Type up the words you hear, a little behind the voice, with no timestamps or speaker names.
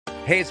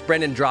Hey, it's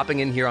Brendan dropping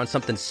in here on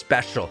something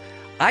special.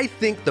 I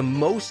think the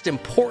most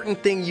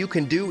important thing you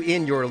can do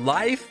in your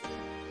life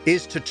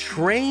is to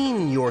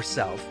train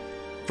yourself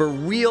for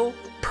real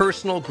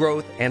personal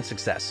growth and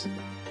success.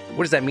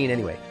 What does that mean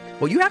anyway?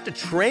 Well, you have to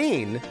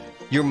train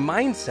your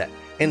mindset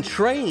and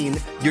train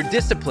your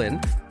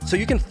discipline so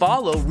you can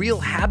follow real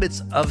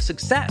habits of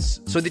success,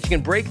 so that you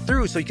can break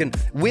through, so you can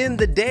win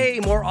the day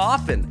more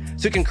often,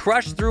 so you can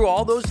crush through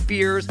all those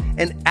fears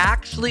and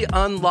actually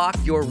unlock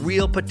your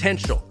real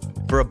potential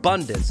for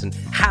abundance and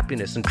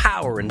happiness and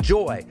power and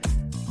joy.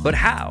 But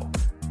how?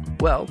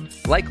 Well,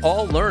 like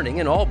all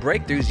learning and all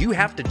breakthroughs, you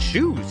have to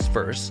choose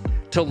first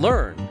to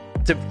learn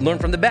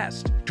from the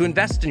best, to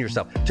invest in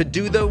yourself, to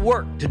do the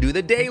work, to do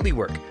the daily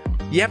work.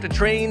 You have to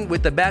train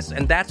with the best,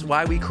 and that's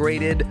why we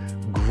created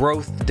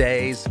Growth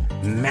Day's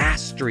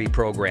Mastery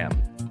Program.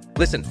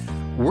 Listen,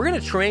 we're going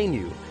to train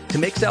you to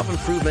make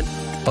self-improvement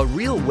a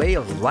real way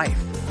of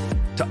life,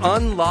 to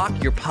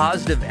unlock your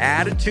positive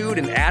attitude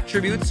and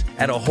attributes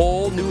at a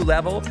whole new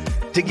level,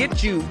 to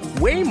get you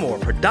way more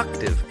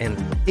productive and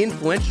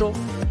influential,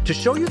 to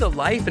show you the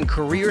life and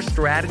career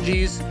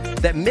strategies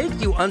that make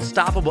you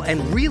unstoppable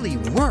and really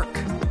work.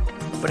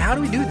 But how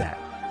do we do that?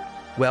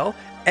 Well,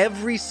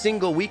 every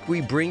single week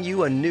we bring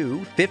you a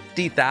new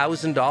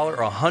 $50,000 or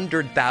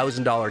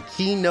 $100,000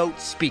 keynote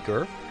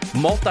speaker,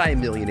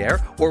 multimillionaire,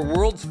 or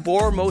world's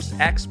foremost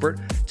expert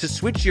to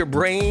switch your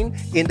brain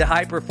into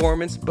high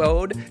performance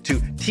mode,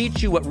 to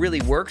teach you what really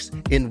works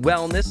in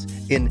wellness,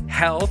 in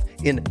health,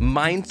 in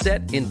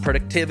mindset, in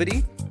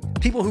productivity.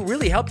 People who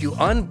really help you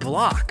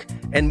unblock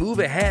and move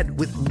ahead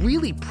with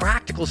really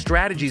practical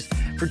strategies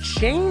for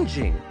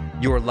changing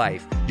your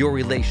life, your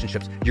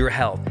relationships, your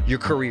health, your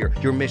career,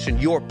 your mission,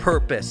 your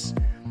purpose.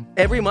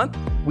 Every month,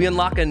 we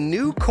unlock a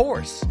new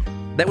course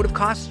that would have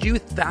cost you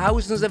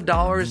thousands of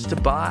dollars to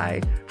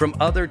buy from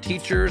other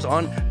teachers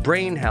on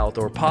brain health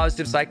or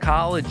positive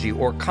psychology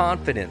or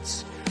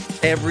confidence.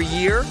 Every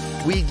year,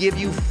 we give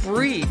you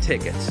free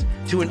tickets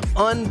to an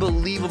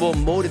unbelievable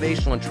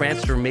motivational and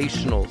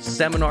transformational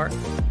seminar.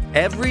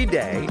 Every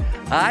day,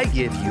 I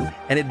give you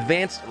an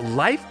advanced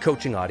life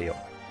coaching audio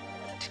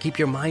to keep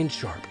your mind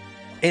sharp,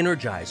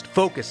 energized,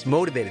 focused,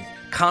 motivated,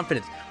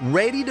 confident,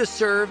 ready to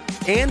serve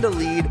and to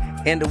lead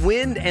and to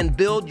win and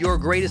build your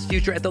greatest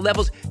future at the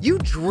levels you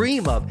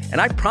dream of. And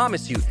I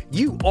promise you,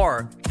 you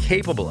are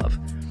capable of.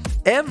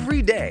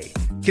 Every day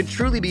can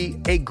truly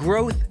be a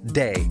growth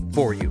day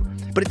for you.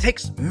 But it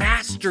takes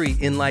mastery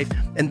in life,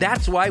 and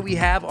that's why we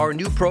have our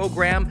new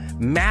program,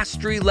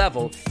 Mastery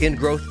Level in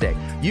Growth Day.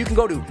 You can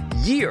go to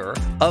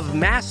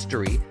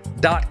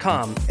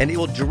yearofmastery.com, and it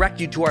will direct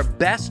you to our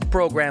best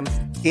program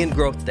in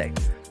Growth Day.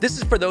 This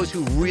is for those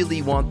who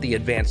really want the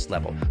advanced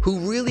level, who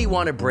really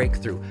want to break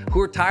through,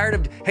 who are tired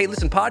of, hey,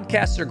 listen,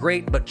 podcasts are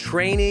great, but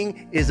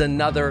training is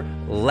another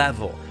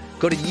level.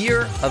 Go to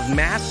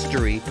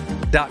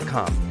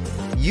yearofmastery.com.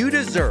 You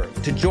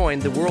deserve to join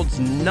the world's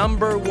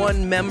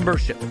 #1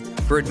 membership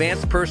for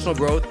advanced personal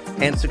growth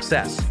and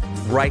success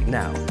right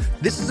now.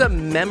 This is a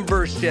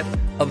membership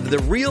of the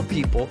real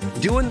people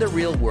doing the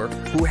real work,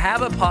 who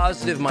have a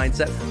positive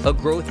mindset, a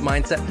growth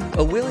mindset,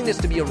 a willingness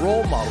to be a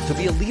role model, to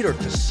be a leader,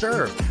 to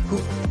serve, who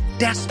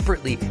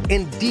desperately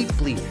and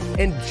deeply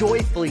and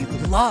joyfully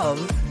love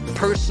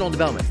personal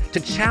development, to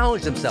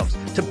challenge themselves,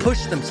 to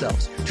push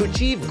themselves, to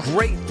achieve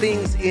great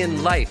things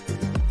in life.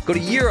 Go to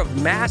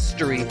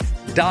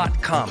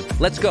yearofmastery.com.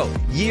 Let's go.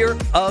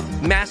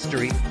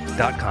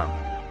 yearofmastery.com.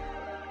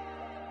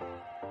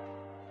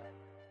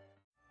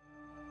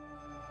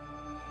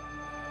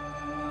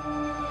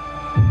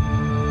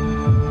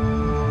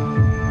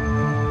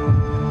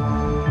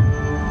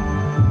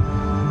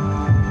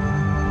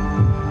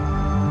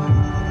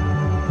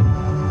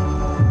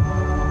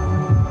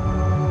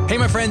 Hey,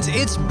 my friends,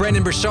 it's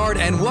Brendan Burchard,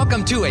 and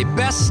welcome to a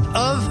best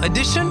of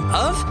edition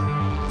of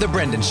The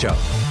Brendan Show.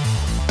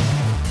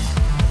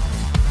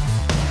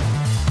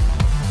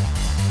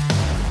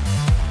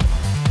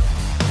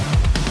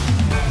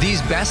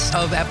 These best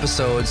of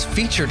episodes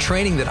feature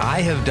training that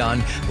I have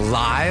done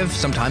live,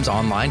 sometimes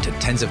online to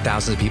tens of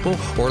thousands of people,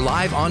 or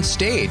live on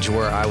stage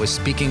where I was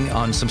speaking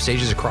on some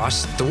stages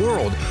across the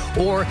world.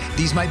 Or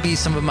these might be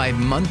some of my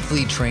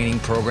monthly training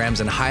programs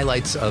and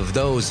highlights of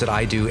those that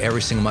I do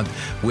every single month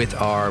with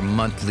our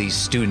monthly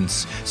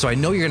students. So I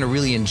know you're going to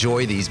really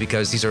enjoy these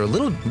because these are a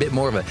little bit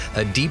more of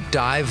a deep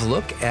dive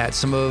look at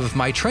some of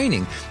my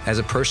training as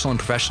a personal and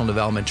professional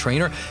development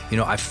trainer. You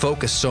know, I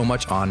focus so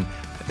much on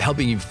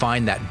helping you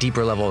find that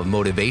deeper level of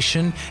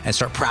motivation and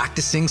start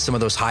practicing some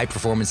of those high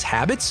performance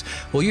habits.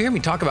 Well, you hear me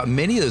talk about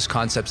many of those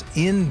concepts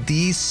in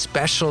these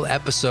special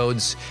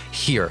episodes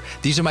here.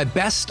 These are my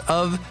best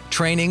of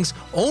trainings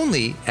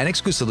only and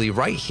exclusively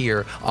right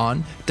here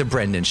on The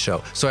Brendan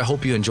Show. So I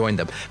hope you enjoyed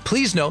them.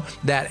 Please know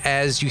that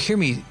as you hear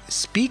me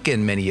speak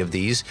in many of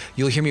these,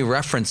 you'll hear me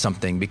reference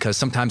something because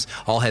sometimes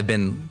I'll have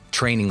been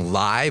training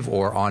live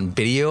or on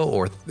video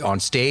or on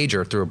stage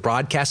or through a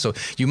broadcast. So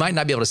you might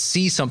not be able to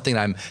see something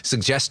I'm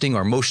suggesting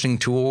or motioning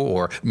to,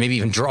 or maybe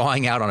even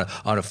drawing out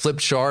on a flip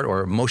chart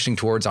or motioning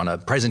towards on a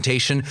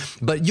presentation,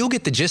 but you'll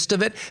get the gist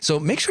of it. So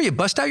make sure you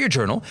bust out your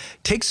journal,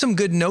 take some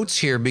good notes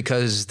here,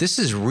 because this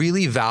is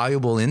really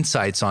valuable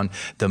insights on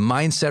the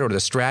mindset or the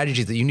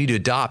strategy that you need to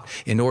adopt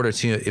in order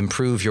to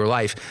improve your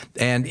life.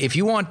 And if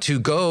you want to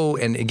go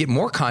and get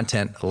more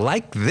content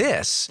like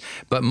this,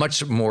 but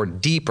much more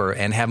deeper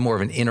and have more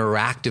of an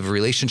interactive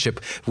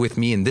relationship with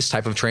me in this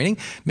type of training,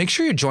 make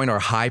sure you join our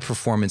High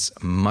Performance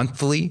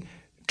Monthly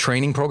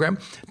training program.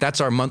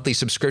 That's our monthly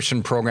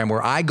subscription program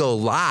where I go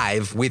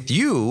live with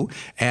you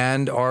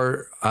and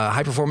our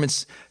high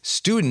performance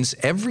students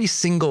every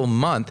single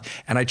month.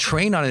 And I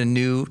train on a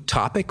new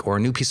topic or a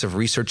new piece of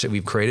research that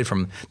we've created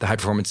from the High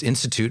Performance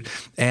Institute.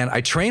 And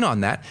I train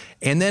on that.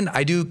 And then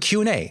I do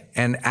Q&A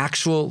and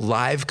actual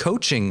live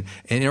coaching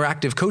and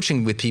interactive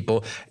coaching with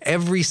people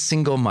every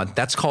single month.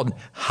 That's called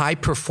High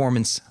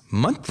Performance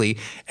Monthly.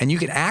 And you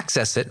can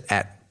access it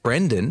at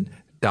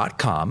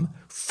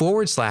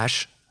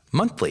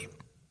brendon.com/monthly.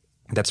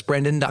 That's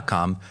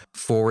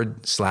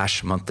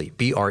brendon.com/monthly,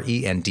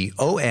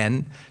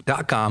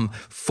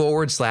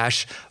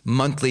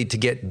 BRENDON.com/monthly to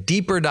get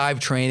deeper dive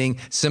training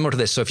similar to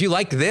this. So if you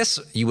like this,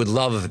 you would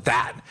love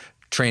that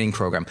training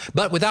program.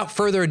 But without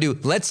further ado,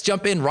 let's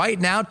jump in right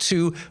now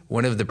to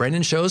one of the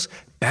Brendon Show's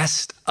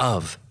best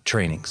of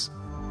trainings.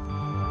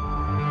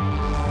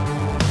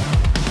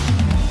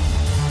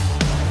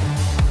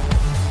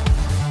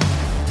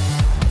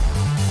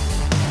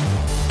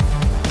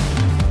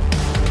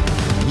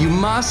 You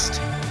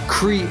must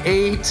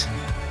create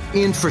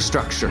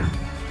infrastructure.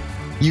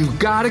 You've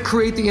got to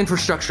create the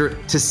infrastructure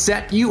to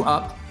set you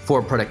up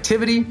for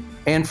productivity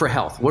and for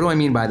health. What do I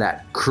mean by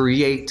that?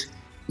 Create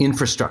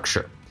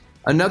infrastructure.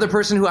 Another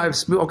person who I've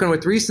spoken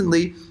with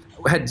recently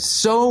had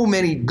so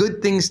many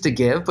good things to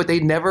give, but they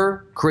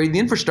never created the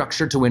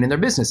infrastructure to win in their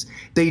business.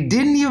 They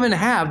didn't even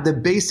have the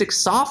basic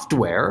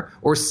software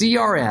or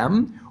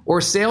CRM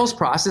or sales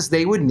process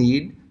they would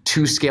need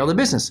to scale the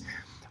business.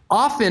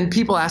 Often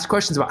people ask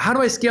questions about how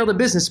do I scale the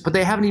business, but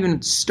they haven't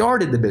even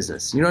started the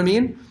business. You know what I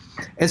mean?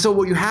 And so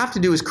what you have to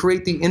do is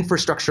create the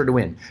infrastructure to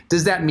win.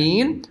 Does that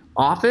mean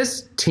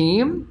office,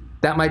 team?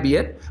 That might be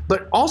it.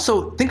 But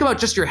also think about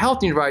just your health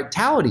and your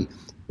vitality.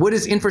 What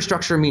does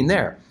infrastructure mean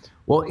there?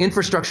 Well,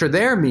 infrastructure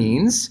there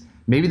means,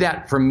 maybe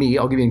that for me,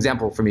 I'll give you an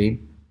example for me.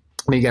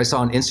 Maybe you guys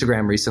saw on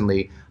Instagram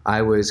recently,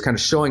 I was kind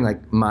of showing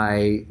like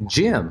my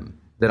gym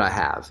that I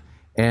have.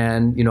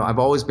 And, you know, I've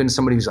always been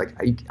somebody who's like,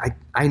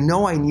 I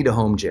know I need a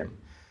home gym,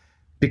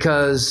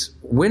 because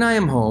when I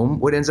am home,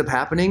 what ends up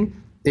happening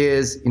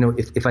is, you know,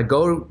 if I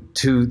go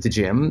to the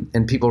gym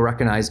and people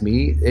recognize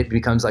me, it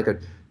becomes like a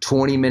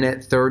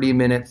 20-minute,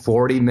 30-minute,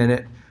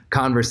 40-minute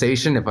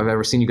conversation. If I've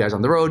ever seen you guys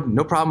on the road,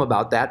 no problem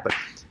about that. But,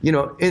 you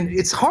know, and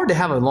it's hard to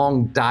have a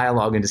long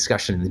dialogue and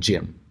discussion in the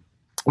gym.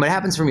 But it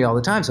happens for me all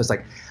the time. So it's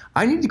like,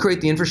 I need to create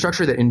the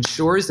infrastructure that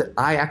ensures that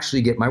I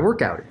actually get my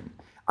workout in.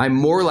 I'm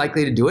more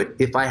likely to do it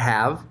if I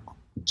have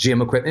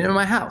gym equipment in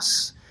my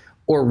house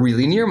or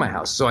really near my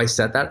house. So I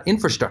set that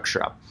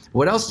infrastructure up.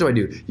 What else do I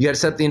do? You got to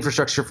set the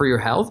infrastructure for your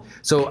health.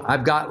 So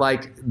I've got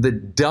like the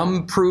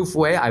dumb-proof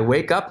way. I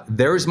wake up,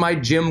 there's my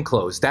gym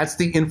clothes. That's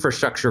the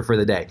infrastructure for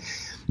the day.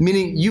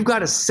 Meaning you've got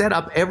to set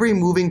up every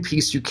moving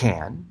piece you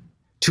can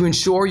to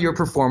ensure your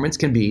performance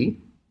can be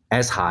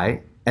as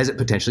high as it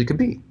potentially could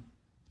be,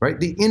 right?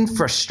 The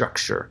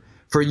infrastructure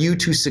for you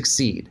to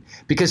succeed.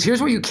 Because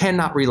here's what you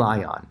cannot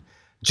rely on.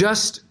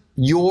 Just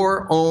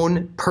your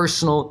own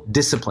personal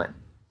discipline.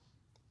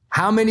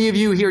 How many of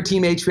you here,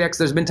 Team HPX,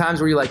 there's been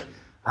times where you're like,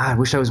 I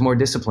wish I was more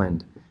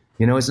disciplined.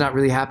 You know, it's not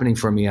really happening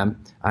for me.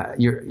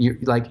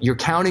 You're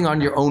counting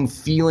on your own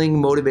feeling,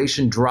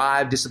 motivation,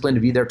 drive, discipline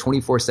to be there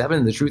 24/7.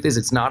 And the truth is,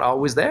 it's not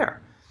always there.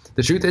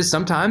 The truth is,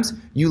 sometimes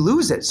you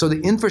lose it. So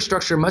the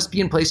infrastructure must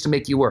be in place to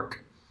make you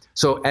work.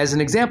 So as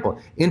an example,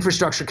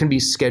 infrastructure can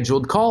be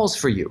scheduled calls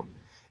for you.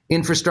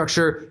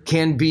 Infrastructure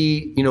can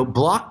be, you know,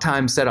 block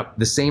time set up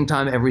the same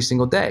time every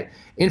single day.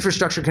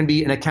 Infrastructure can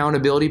be an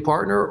accountability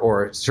partner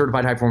or a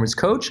certified high performance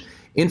coach.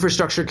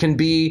 Infrastructure can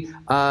be,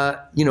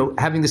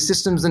 having the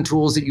systems and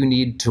tools that you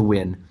need to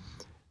win.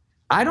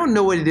 I don't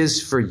know what it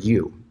is for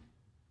you,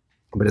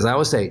 but as I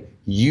always say,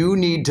 you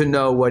need to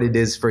know what it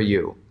is for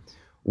you.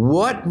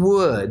 What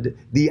would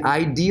the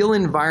ideal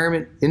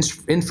environment,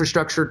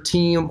 infrastructure,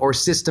 team, or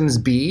systems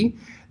be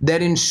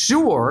that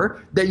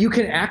ensure that you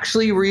can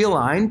actually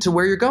realign to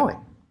where you're going?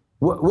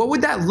 What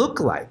would that look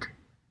like?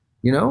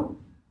 You know,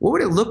 what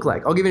would it look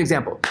like? I'll give you an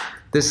example.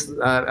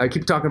 I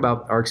keep talking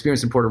about our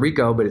experience in Puerto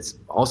Rico, but it's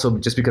also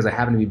just because I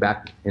happen to be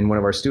back in one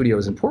of our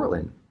studios in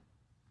Portland.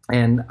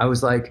 And I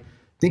was like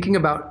thinking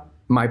about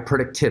my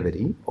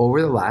productivity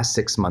over the last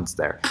 6 months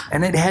there.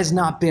 And it has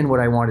not been what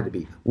I wanted to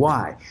be.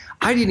 Why?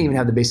 I didn't even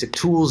have the basic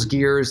tools,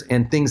 gears,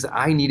 and things that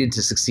I needed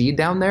to succeed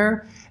down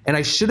there. And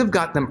I should have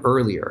got them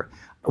earlier.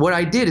 What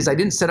I did is I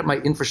didn't set up my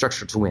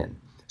infrastructure to win.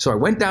 So I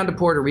went down to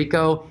Puerto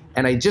Rico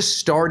and I just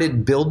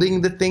started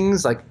building the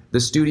things like the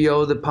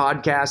studio, the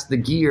podcast, the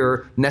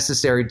gear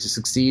necessary to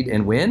succeed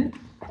and win.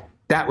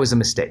 That was a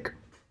mistake.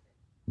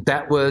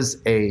 That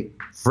was a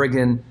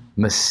friggin'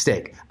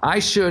 mistake. I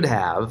should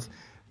have,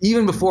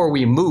 even before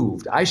we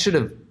moved, I should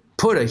have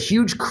put a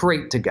huge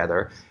crate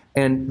together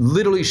and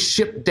literally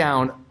shipped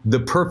down the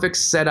perfect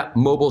setup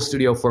mobile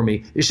studio for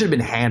me. It should have been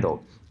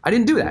handled. I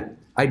didn't do that.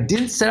 I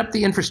didn't set up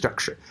the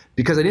infrastructure.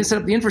 Because I didn't set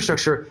up the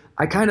infrastructure,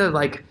 I kind of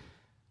like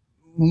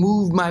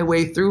moved my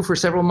way through for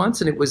several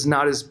months and it was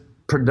not as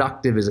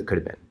productive as it could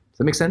have been. Does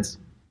that make sense?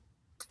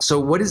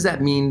 So what does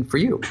that mean for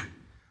you?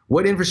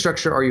 What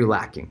infrastructure are you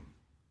lacking?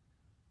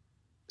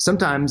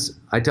 Sometimes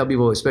I tell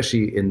people,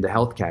 especially in the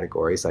health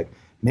categories, like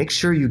make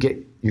sure you get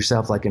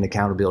yourself like an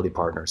accountability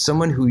partner,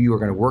 someone who you are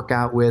going to work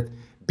out with,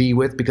 be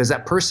with, because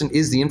that person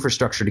is the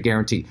infrastructure to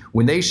guarantee.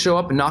 When they show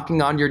up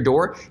knocking on your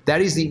door, that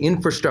is the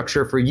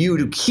infrastructure for you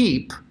to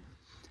keep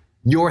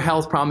your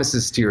health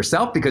promises to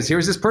yourself, because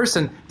here's this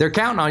person, they're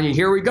counting on you.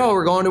 Here we go.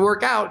 We're going to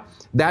work out.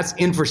 That's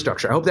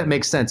infrastructure. I hope that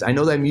makes sense. I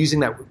know that I'm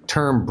using that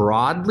term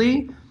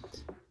broadly,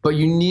 but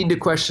you need to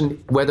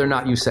question whether or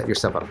not you set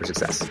yourself up for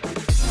success.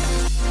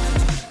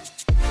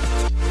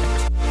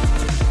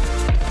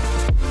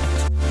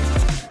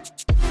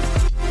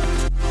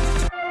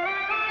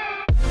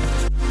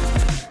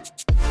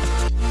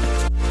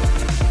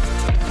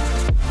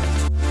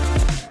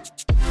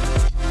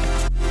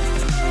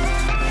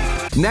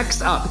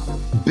 Next up,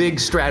 big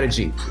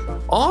strategy.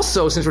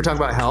 Also, since we're talking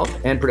about health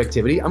and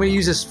productivity, I'm going to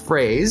use this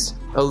phrase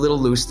a little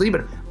loosely,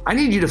 but I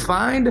need you to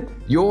find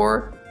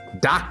your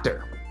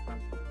doctor.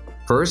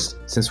 First,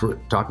 since we're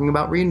talking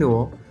about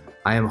renewal,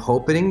 I am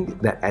hoping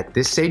that at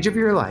this stage of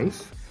your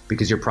life,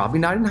 because you're probably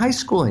not in high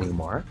school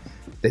anymore,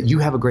 that you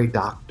have a great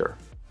doctor,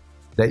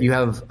 that you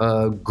have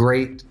a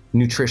great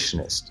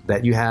nutritionist,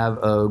 that you have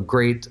a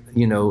great,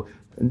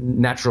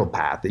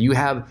 naturopath, that you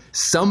have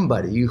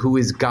somebody who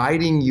is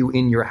guiding you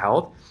in your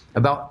health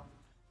about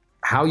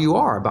how you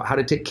are, about how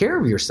to take care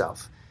of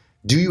yourself.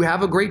 Do you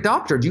have a great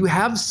doctor? Do you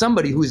have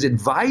somebody who is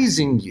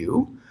advising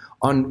you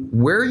on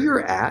where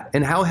you're at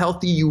and how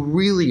healthy you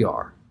really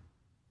are?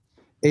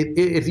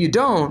 If you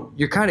don't,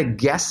 you're kind of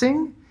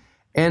guessing.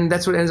 And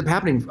that's what ends up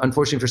happening,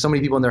 unfortunately, for so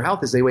many people in their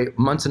health is they wait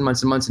months and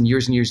months and months and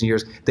years and years and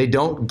years. They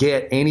don't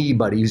get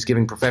anybody who's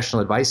giving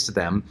professional advice to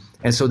them.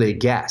 And so they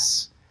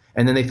guess.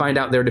 And then they find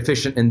out they're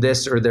deficient in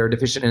this or they're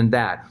deficient in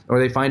that. Or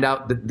they find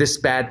out that this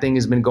bad thing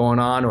has been going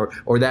on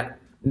or that,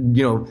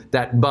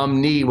 that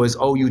bum knee was,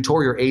 you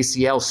tore your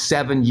ACL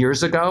 7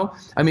 years ago.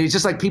 I mean, it's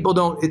just like people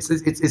don't,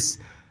 it's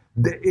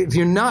if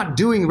you're not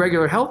doing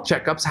regular health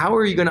checkups, how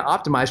are you going to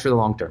optimize for the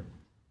long term?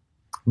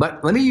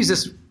 But let me use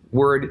this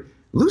word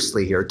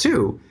loosely here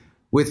too,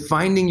 with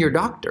finding your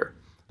doctor.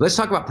 Let's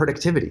talk about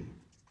productivity,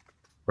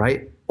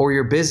 right? Or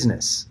your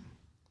business.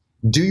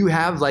 Do you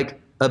have like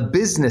a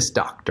business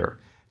doctor?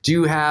 Do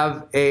you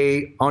have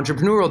a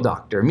entrepreneurial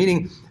doctor?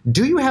 Meaning,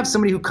 do you have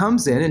somebody who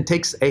comes in and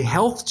takes a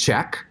health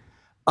check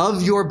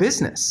of your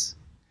business?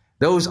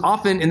 Those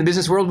often in the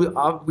business world,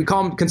 we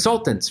call them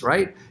consultants,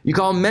 right? You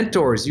call them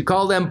mentors, you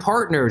call them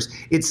partners.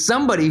 It's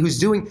somebody who's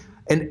doing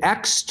an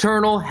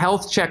external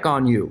health check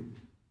on you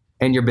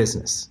and your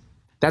business.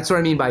 That's what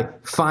I mean by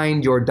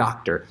find your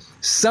doctor.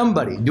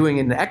 Somebody doing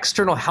an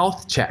external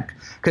health check.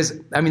 Because,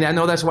 I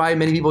know that's why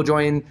many people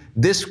join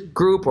this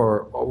group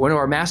or one of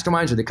our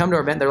masterminds, or they come to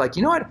our event, they're like,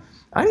 you know what?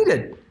 I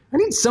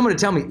need someone to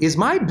tell me, is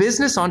my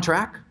business on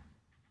track?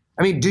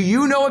 Do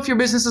you know if your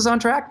business is on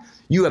track?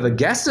 You have a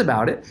guess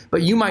about it,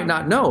 but you might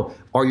not know.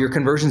 Are your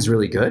conversions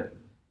really good?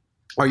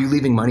 Are you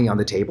leaving money on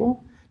the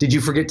table? Did you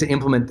forget to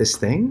implement this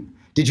thing?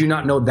 Did you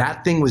not know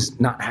that thing was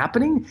not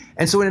happening?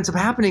 And so what ends up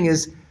happening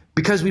is,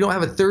 because we don't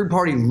have a third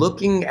party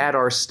looking at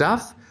our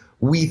stuff,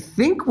 we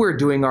think we're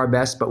doing our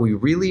best, but we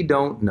really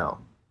don't know.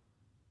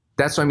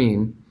 That's what I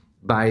mean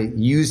by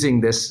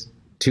using this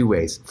two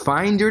ways.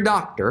 Find your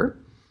doctor,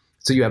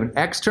 so you have an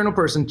external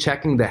person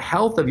checking the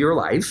health of your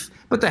life,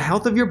 but the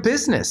health of your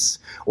business.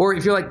 Or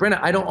if you're like,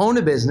 Brenda, I don't own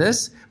a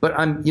business, but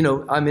I'm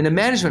in a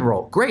management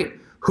role. Great.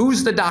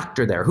 Who's the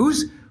doctor there?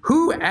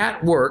 Who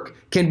at work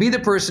can be the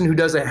person who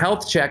does a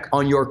health check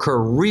on your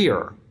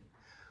career?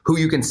 Who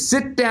you can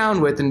sit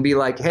down with and be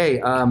like, hey,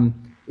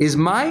 is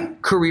my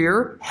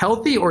career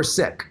healthy or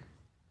sick?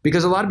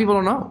 Because a lot of people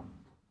don't know.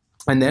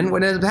 And then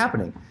what ends up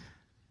happening?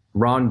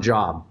 Wrong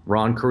job,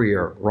 wrong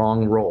career,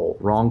 wrong role,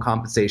 wrong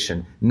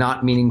compensation,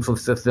 not meaningful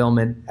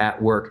fulfillment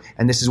at work.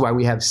 And this is why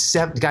we have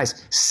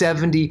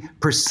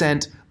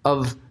 70%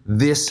 of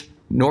this,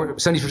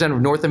 70%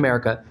 of North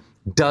America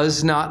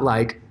does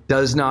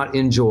not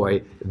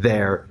enjoy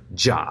their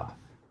job.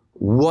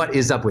 What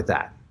is up with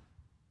that?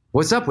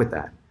 What's up with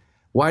that?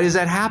 Why does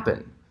that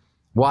happen?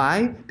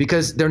 Why?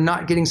 Because they're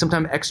not getting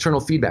sometimes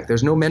external feedback.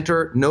 There's no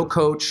mentor, no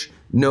coach,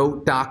 no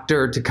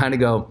doctor to kind of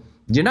go,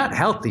 you're not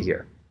healthy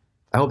here.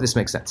 I hope this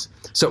makes sense.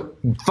 So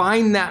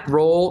find that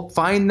role,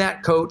 find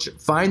that coach,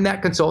 find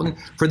that consultant.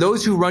 For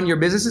those who run your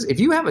businesses, if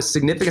you have a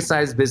significant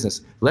sized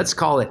business, let's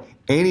call it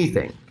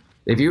anything.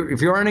 If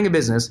you're running a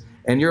business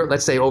and you're,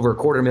 let's say, over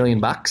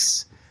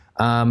 $250,000,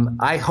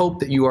 I hope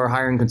that you are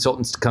hiring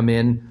consultants to come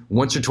in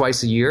once or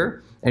twice a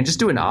year and just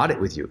do an audit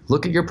with you.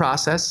 Look at your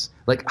process,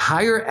 like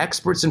hire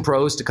experts and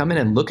pros to come in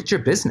and look at your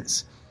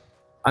business.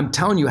 I'm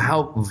telling you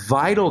how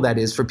vital that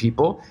is for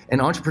people,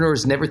 and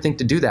entrepreneurs never think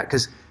to do that,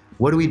 because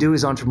what do we do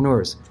as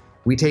entrepreneurs?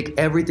 We take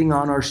everything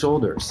on our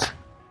shoulders.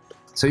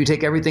 So you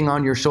take everything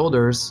on your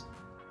shoulders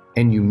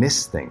and you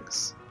miss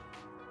things.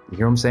 You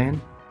hear what I'm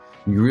saying?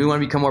 You really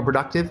want to become more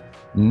productive?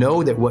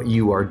 Know that what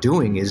you are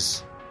doing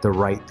is the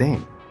right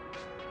thing.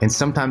 And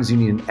sometimes you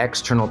need an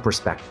external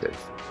perspective.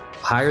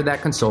 Hire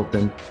that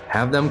consultant,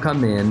 have them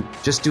come in,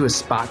 just do a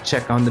spot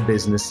check on the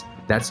business.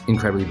 That's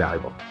incredibly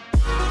valuable.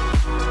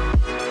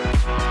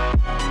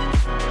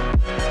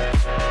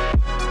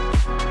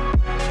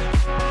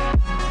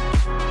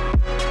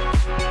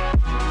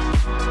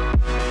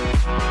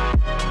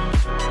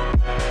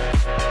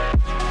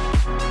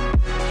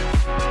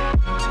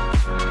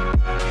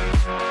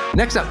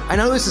 Next up, I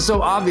know this is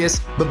so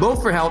obvious, but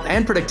both for health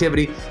and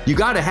productivity, you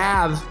got to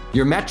have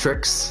your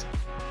metrics.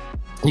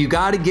 You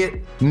got to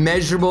get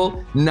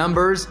measurable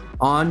numbers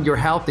on your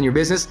health and your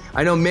business.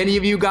 I know many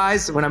of you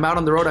guys, when I'm out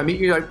on the road, I meet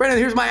you like, Brendon,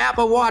 here's my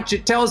Apple Watch.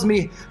 It tells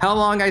me how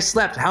long I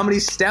slept, how many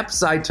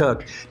steps I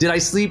took. Did I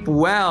sleep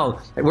well?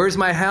 Where's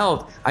my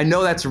health? I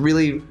know that's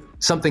really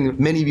something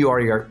many of you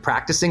already are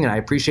practicing, and I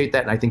appreciate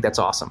that, and I think that's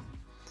awesome.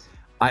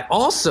 I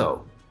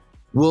also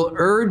will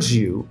urge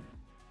you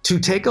to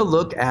take a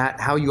look at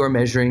how you are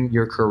measuring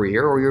your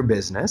career or your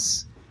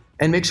business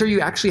and make sure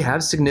you actually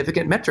have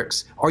significant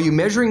metrics. Are you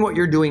measuring what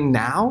you're doing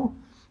now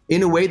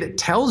in a way that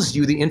tells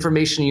you the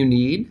information you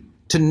need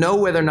to know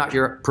whether or not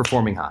you're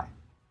performing high?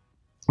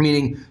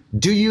 Meaning,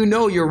 do you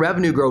know your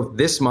revenue growth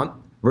this month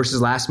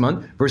versus last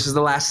month versus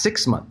the last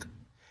 6 months?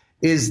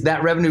 Is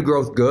that revenue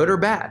growth good or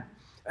bad?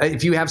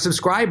 If you have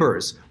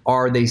subscribers,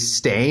 are they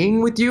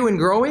staying with you and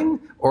growing,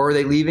 or are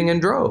they leaving in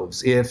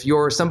droves? If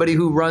you're somebody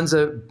who runs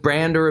a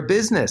brand or a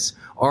business,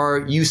 are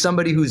you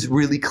somebody who's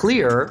really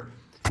clear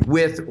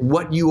with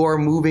what you are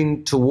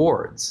moving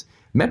towards?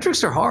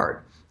 Metrics are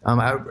hard.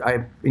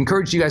 I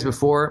encouraged you guys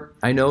before,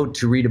 I know,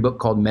 to read a book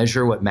called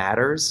Measure What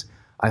Matters.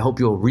 I hope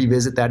you'll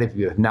revisit that if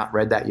you have not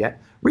read that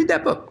yet. Read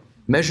that book,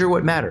 Measure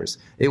What Matters.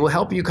 It will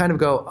help you kind of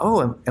go,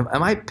 oh,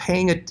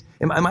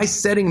 am I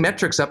setting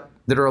metrics up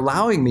that are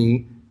allowing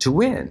me to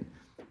win,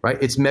 right?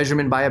 It's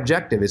measurement by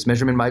objective. It's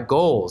measurement by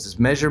goals. It's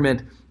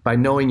measurement by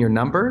knowing your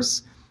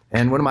numbers.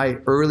 And one of my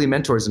early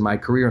mentors in my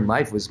career and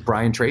life was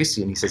Brian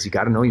Tracy. And he says, you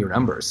got to know your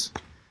numbers.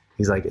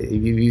 He's like, if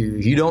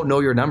you don't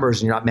know your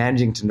numbers and you're not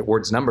managing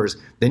towards numbers,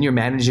 then you're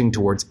managing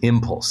towards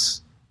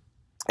impulse.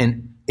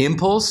 And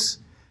impulse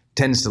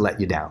tends to let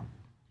you down.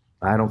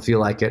 I don't feel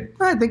like it.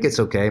 I think it's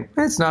okay.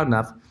 It's not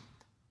enough.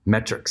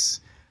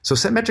 Metrics. So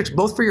set metrics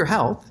both for your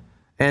health.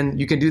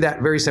 And you can do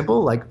that very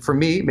simple. Like for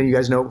me, many of you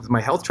guys know with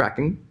my health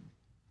tracking,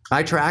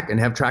 I track and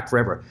have tracked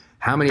forever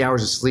how many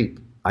hours of sleep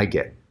I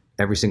get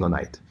every single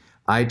night.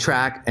 I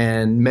track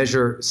and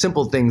measure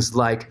simple things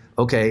like,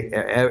 okay,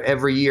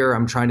 every year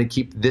I'm trying to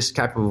keep this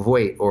type of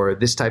weight or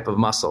this type of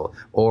muscle,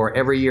 or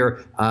every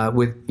year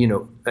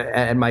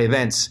at my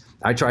events,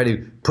 I try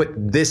to put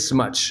this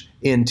much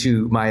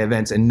into my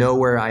events and know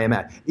where I am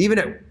at. Even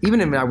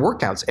in my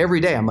workouts every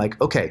day, I'm like,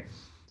 okay,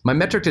 my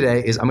metric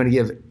today is I'm going to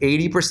give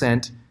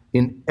 80%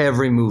 in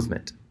every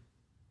movement.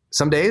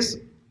 Some days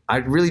I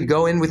really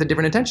go in with a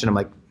different intention. I'm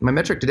like, my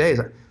metric today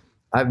is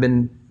I've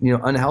been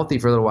unhealthy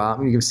for a little while. I'm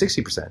going to give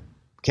 60%.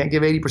 Can't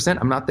give 80%.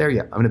 I'm not there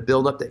yet. I'm going to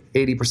build up to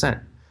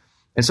 80%.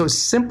 And so it's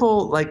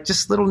simple, like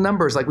just little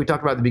numbers, like we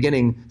talked about at the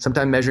beginning.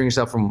 Sometimes measuring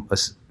yourself from a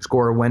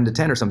score of 1 to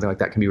 10 or something like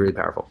that can be really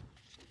powerful.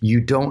 You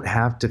don't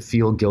have to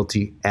feel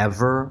guilty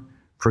ever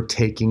for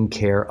taking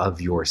care of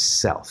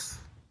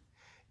yourself.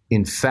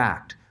 In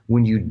fact,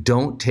 when you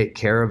don't take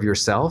care of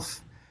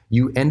yourself,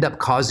 you end up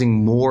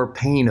causing more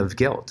pain of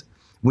guilt.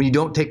 When you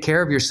don't take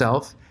care of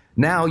yourself,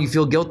 now you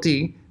feel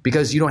guilty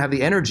because you don't have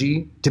the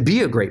energy to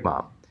be a great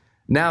mom.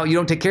 Now you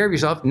don't take care of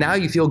yourself. Now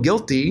you feel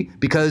guilty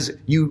because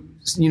you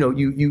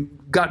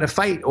got in a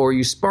fight, or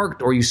you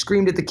sparked, or you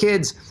screamed at the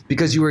kids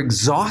because you were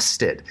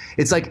exhausted.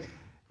 It's like,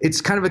 it's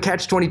kind of a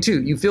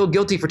catch-22. You feel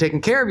guilty for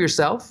taking care of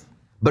yourself,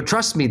 but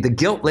trust me, the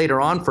guilt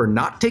later on for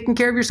not taking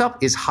care of yourself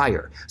is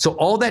higher. So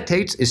all that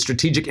takes is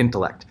strategic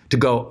intellect to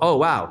go, oh,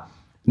 wow,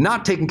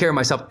 not taking care of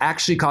myself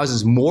actually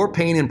causes more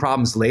pain and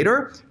problems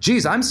later.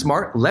 Geez, I'm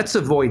smart. Let's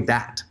avoid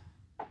that.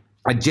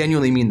 I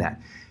genuinely mean that.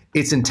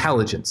 It's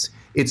intelligence.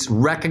 It's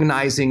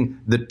recognizing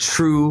the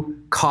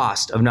true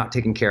cost of not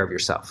taking care of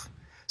yourself.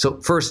 So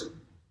first,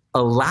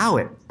 allow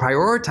it,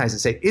 prioritize it,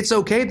 say, it's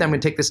okay that I'm going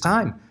to take this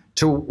time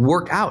to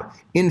work out.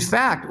 In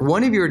fact,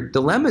 one of your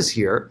dilemmas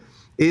here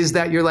is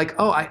that you're like,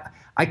 oh,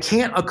 I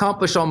can't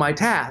accomplish all my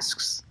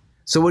tasks.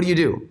 So what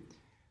do?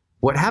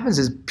 What happens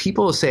is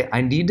people will say,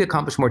 I need to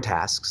accomplish more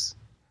tasks,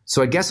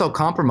 so I guess I'll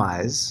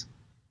compromise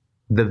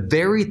the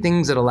very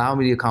things that allow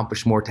me to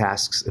accomplish more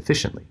tasks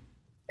efficiently.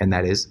 And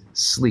that is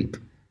sleep,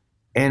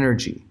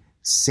 energy,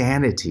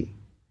 sanity.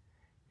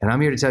 And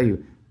I'm here to tell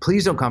you,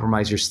 please don't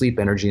compromise your sleep,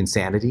 energy, and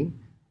sanity.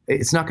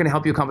 It's not going to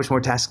help you accomplish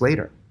more tasks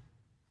later.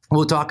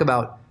 We'll talk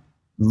about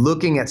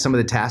looking at some of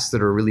the tasks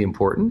that are really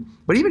important,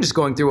 but even just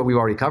going through what we've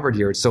already covered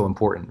here, it's so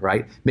important,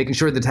 right? Making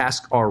sure the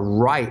tasks are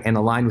right and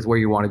aligned with where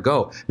you want to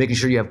go, making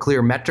sure you have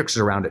clear metrics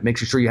around it,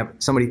 making sure you have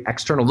somebody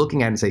external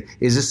looking at it and say,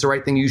 is this the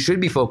right thing you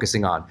should be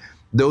focusing on?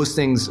 Those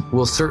things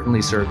will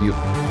certainly serve you.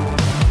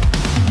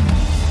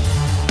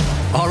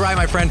 All right,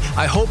 my friend,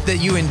 I hope that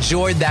you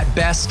enjoyed that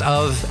best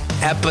of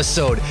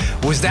episode.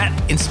 Was that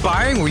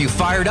inspiring? Were you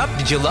fired up?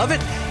 Did you love it?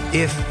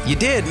 If you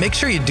did, make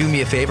sure you do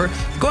me a favor.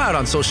 Go out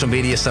on social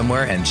media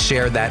somewhere and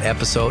share that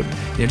episode.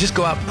 Just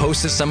go out,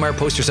 post it somewhere,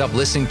 post yourself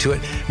listening to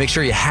it. Make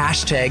sure you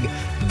hashtag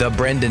The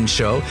Brendon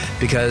Show,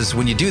 because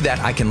when you do that,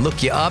 I can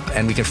look you up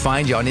and we can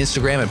find you on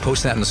Instagram and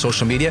post that on the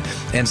social media.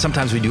 And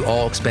sometimes we do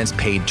all expense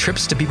paid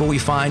trips to people we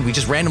find. We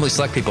just randomly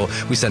select people.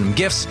 We send them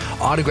gifts,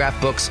 autographed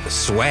books,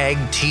 swag,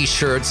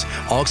 t-shirts,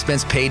 all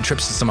expense paid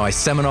trips to some of my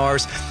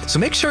seminars. So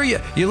make sure you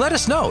let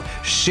us know.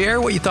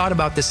 Share what you thought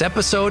about this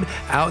episode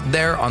out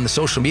there on the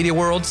social media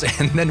worlds,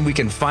 and then we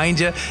can find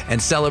you and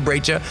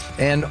celebrate you.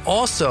 And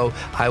also,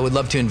 I would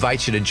love to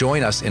invite you to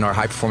join us in our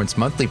High Performance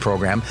Monthly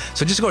program.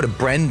 So just go to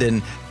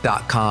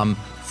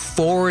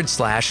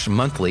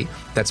brendon.com/monthly.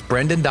 That's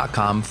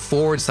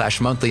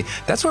brendon.com/monthly.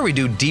 That's where we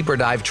do deeper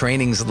dive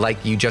trainings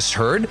like you just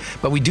heard,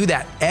 but we do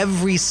that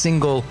every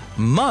single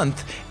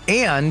month.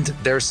 And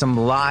there's some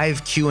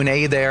live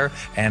Q&A there,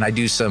 and I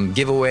do some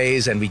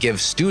giveaways, and we give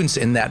students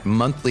in that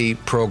monthly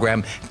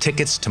program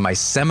tickets to my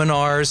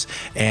seminars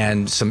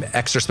and some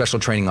extra special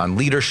training on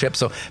leadership.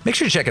 So make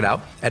sure to check it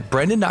out at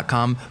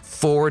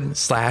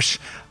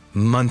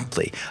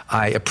brendon.com/monthly.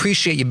 I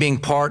appreciate you being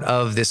part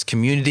of this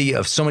community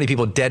of so many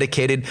people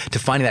dedicated to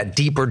finding that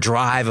deeper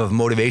drive of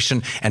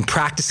motivation and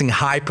practicing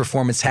high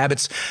performance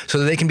habits so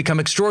that they can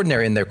become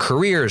extraordinary in their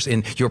careers,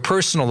 in your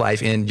personal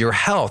life, in your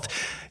health.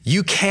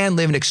 You can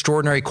live an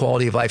extraordinary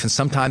quality of life, and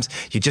sometimes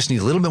you just need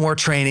a little bit more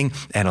training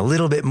and a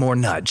little bit more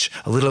nudge,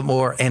 a little bit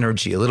more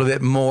energy, a little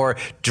bit more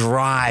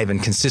drive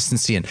and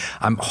consistency. And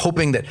I'm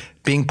hoping that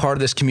being part of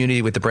this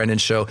community with The Brendon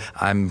Show,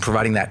 I'm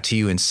providing that to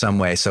you in some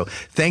way. So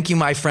thank you,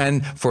 my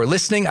friend, for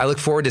listening. I look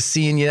forward to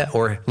seeing you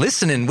or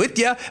listening with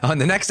you on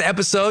the next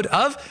episode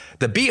of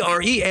the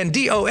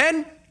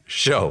BRENDON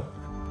Show.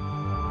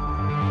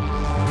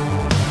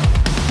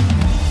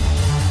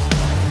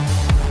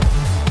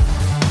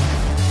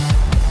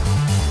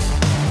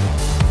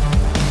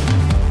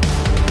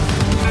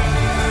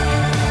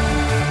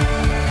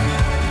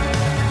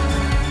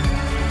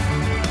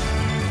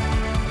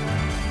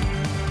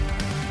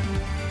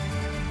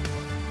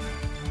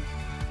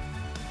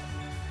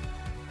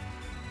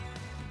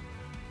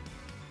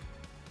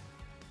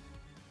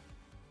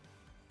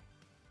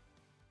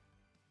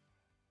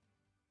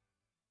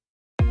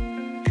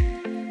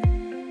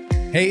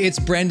 Hey, it's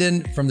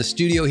Brendon from the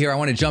studio here. I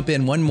want to jump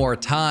in one more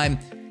time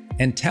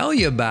and tell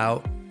you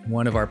about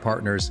one of our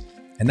partners,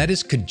 and that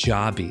is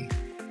Kajabi.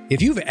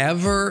 If you've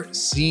ever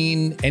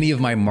seen any of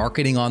my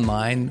marketing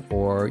online,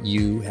 or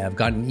you have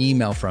gotten an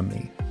email from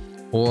me,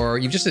 or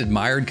you've just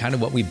admired kind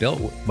of what we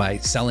built by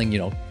selling,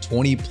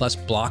 20 plus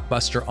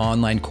blockbuster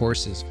online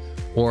courses,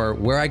 or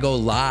where I go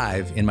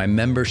live in my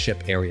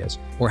membership areas,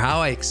 or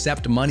how I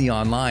accept money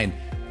online,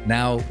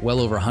 now well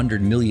over $100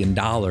 million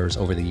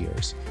over the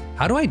years.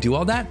 How do I do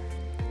all that?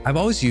 I've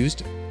always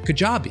used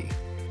Kajabi.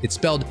 It's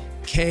spelled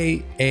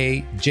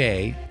Kajabi.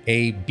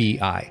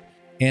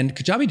 And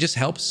Kajabi just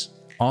helps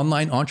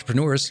online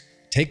entrepreneurs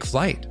take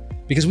flight,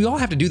 because we all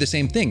have to do the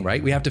same thing,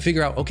 right? We have to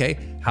figure out, okay,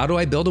 how do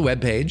I build a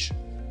web page?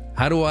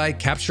 How do I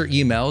capture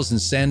emails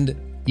and send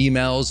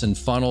emails and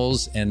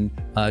funnels and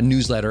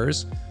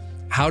newsletters?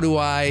 How do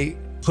I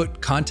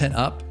put content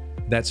up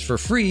that's for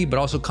free, but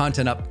also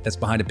content up that's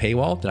behind a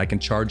paywall that I can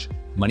charge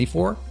money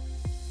for?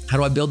 How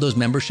do I build those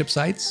membership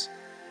sites?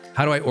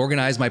 How do I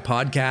organize my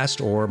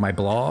podcast or my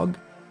blog?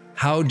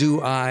 How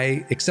do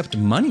I accept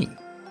money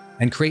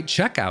and create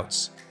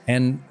checkouts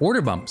and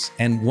order bumps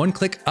and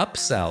one-click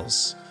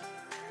upsells?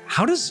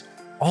 How does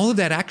all of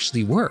that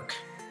actually work?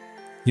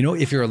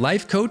 If you're a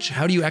life coach,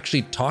 how do you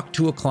actually talk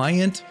to a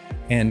client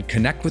and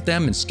connect with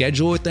them and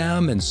schedule with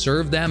them and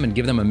serve them and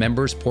give them a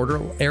members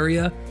portal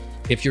area?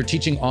 If you're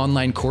teaching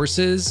online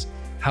courses,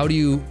 how do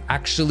you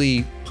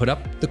actually put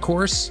up the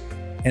course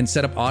and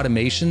set up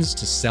automations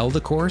to sell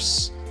the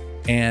course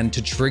and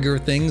to trigger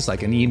things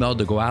like an email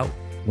to go out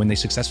when they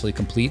successfully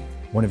complete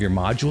one of your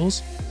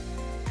modules?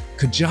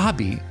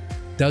 Kajabi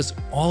does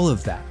all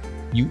of that.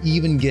 You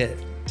even get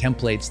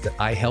templates that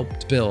I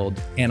helped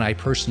build and I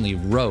personally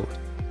wrote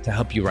to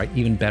help you write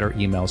even better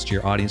emails to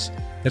your audience.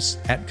 That's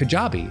at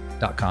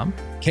kajabi.com,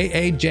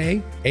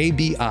 Kajabi.com.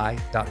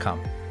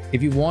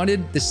 If you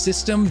wanted the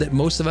system that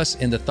most of us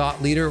in the thought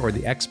leader or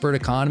the expert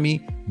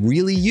economy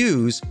really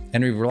use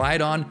and we've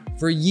relied on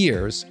for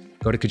years,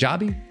 go to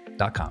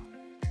kajabi.com.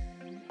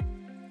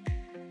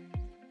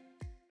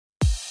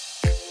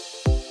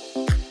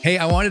 Hey,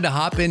 I wanted to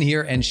hop in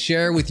here and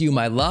share with you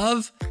my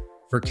love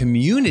for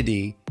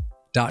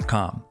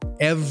community.com.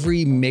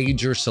 Every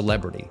major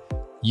celebrity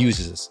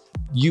uses this.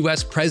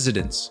 US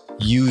presidents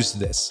use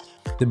this.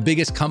 The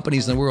biggest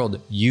companies in the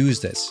world use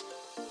this.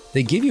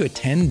 They give you a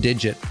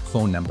 10-digit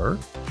phone number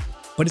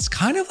but it's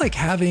kind of like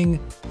having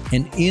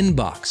an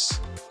inbox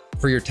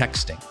for your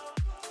texting.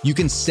 You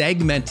can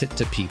segment it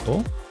to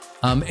people,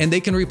 and they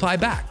can reply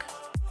back.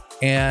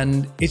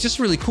 And it's just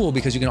really cool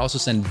because you can also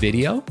send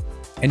video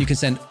and you can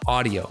send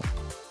audio.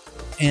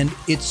 And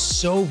it's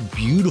so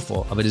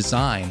beautiful of a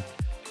design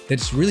that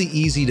it's really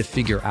easy to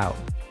figure out.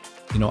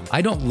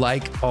 I don't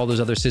like all those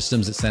other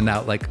systems that send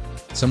out like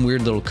some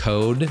weird little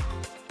code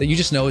that you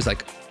just know is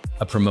like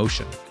a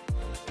promotion.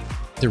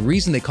 The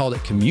reason they called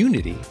it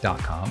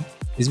community.com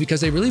is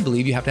because they really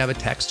believe you have to have a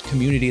text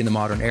community in the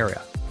modern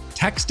era.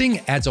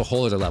 Texting adds a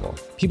whole other level.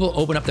 People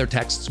open up their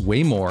texts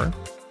way more.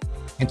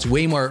 It's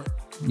way more,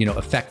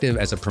 effective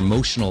as a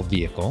promotional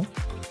vehicle.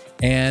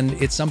 And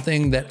it's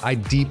something that I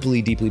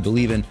deeply, deeply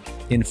believe in.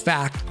 In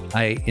fact,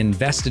 I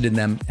invested in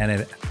them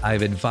and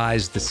I've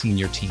advised the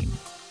senior team.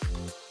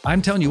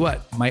 I'm telling you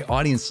what, my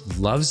audience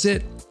loves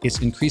it. It's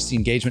increased the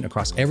engagement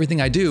across everything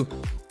I do.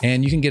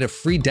 And you can get a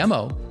free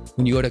demo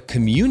when you go to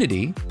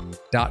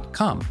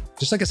community.com.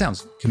 Just like it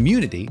sounds,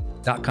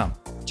 community.com.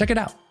 Check it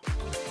out.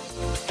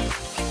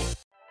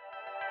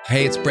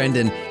 Hey, it's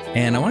Brendan,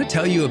 and I want to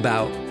tell you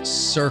about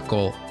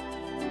Circle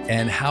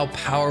and how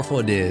powerful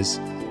it is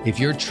if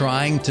you're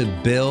trying to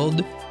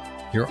build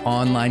your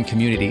online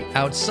community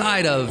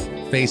outside of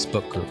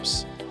Facebook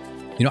groups.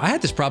 I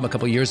had this problem a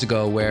couple of years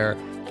ago where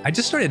I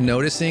just started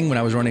noticing when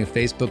I was running a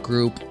Facebook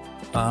group,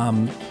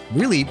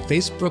 really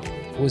Facebook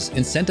was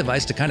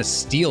incentivized to kind of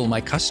steal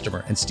my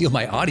customer and steal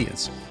my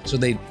audience. So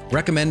they'd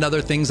recommend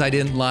other things I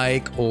didn't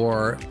like,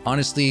 or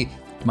honestly,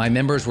 my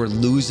members were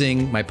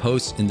losing my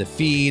posts in the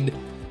feed.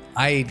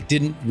 I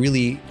didn't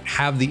really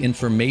have the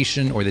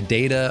information or the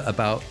data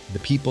about the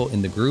people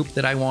in the group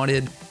that I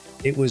wanted.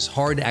 It was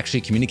hard to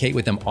actually communicate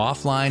with them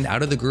offline,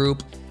 out of the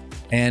group.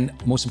 And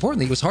most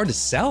importantly, it was hard to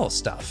sell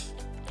stuff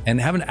and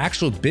have an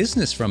actual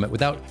business from it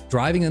without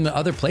driving them to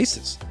other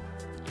places.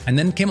 And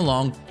then came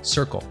along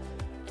Circle.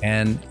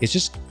 And it's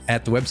just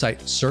at the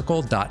website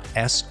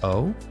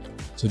circle.so.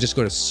 So just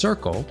go to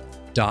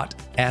circle.so.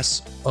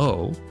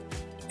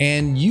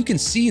 And you can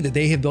see that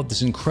they have built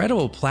this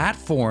incredible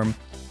platform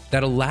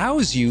that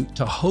allows you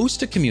to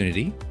host a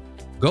community,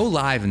 go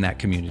live in that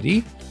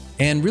community,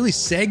 and really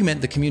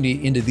segment the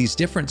community into these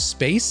different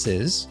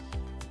spaces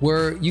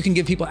where you can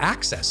give people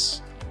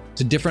access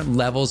to different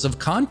levels of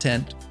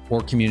content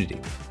or community,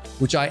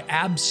 which I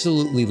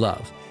absolutely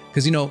love.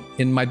 Because,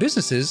 in my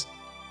businesses,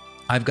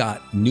 I've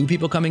got new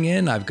people coming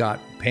in, I've got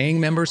paying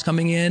members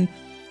coming in,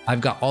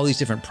 I've got all these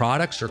different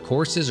products or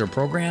courses or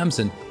programs,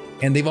 and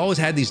they've always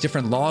had these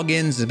different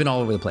logins. It's been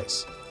all over the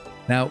place.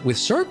 Now with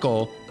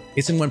Circle,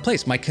 it's in one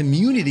place. My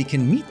community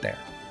can meet there.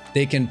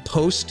 They can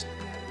post,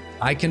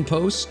 I can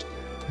post,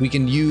 we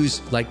can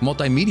use like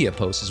multimedia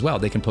posts as well.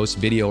 They can post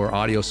video or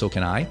audio, so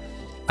can I.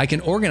 I can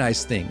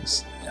organize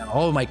things,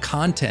 all of my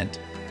content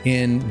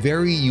in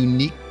very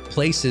unique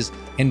places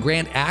and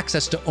grant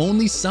access to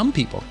only some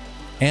people.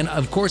 And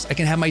of course, I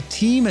can have my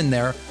team in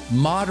there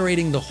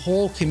moderating the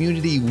whole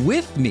community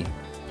with me.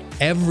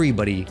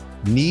 Everybody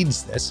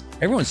needs this.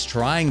 Everyone's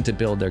trying to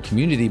build their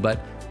community,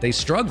 but they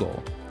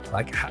struggle.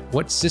 Like,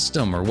 what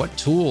system or what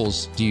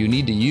tools do you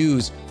need to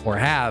use or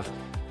have?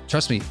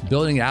 Trust me,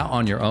 building it out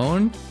on your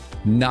own,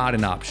 not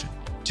an option.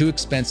 Too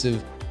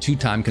expensive, too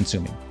time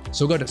consuming.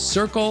 So go to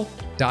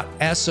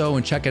circle.so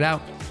and check it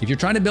out. If you're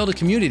trying to build a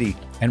community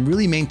and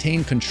really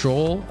maintain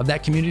control of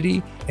that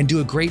community and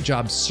do a great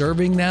job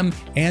serving them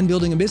and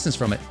building a business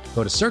from it,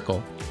 go to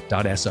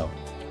circle.so.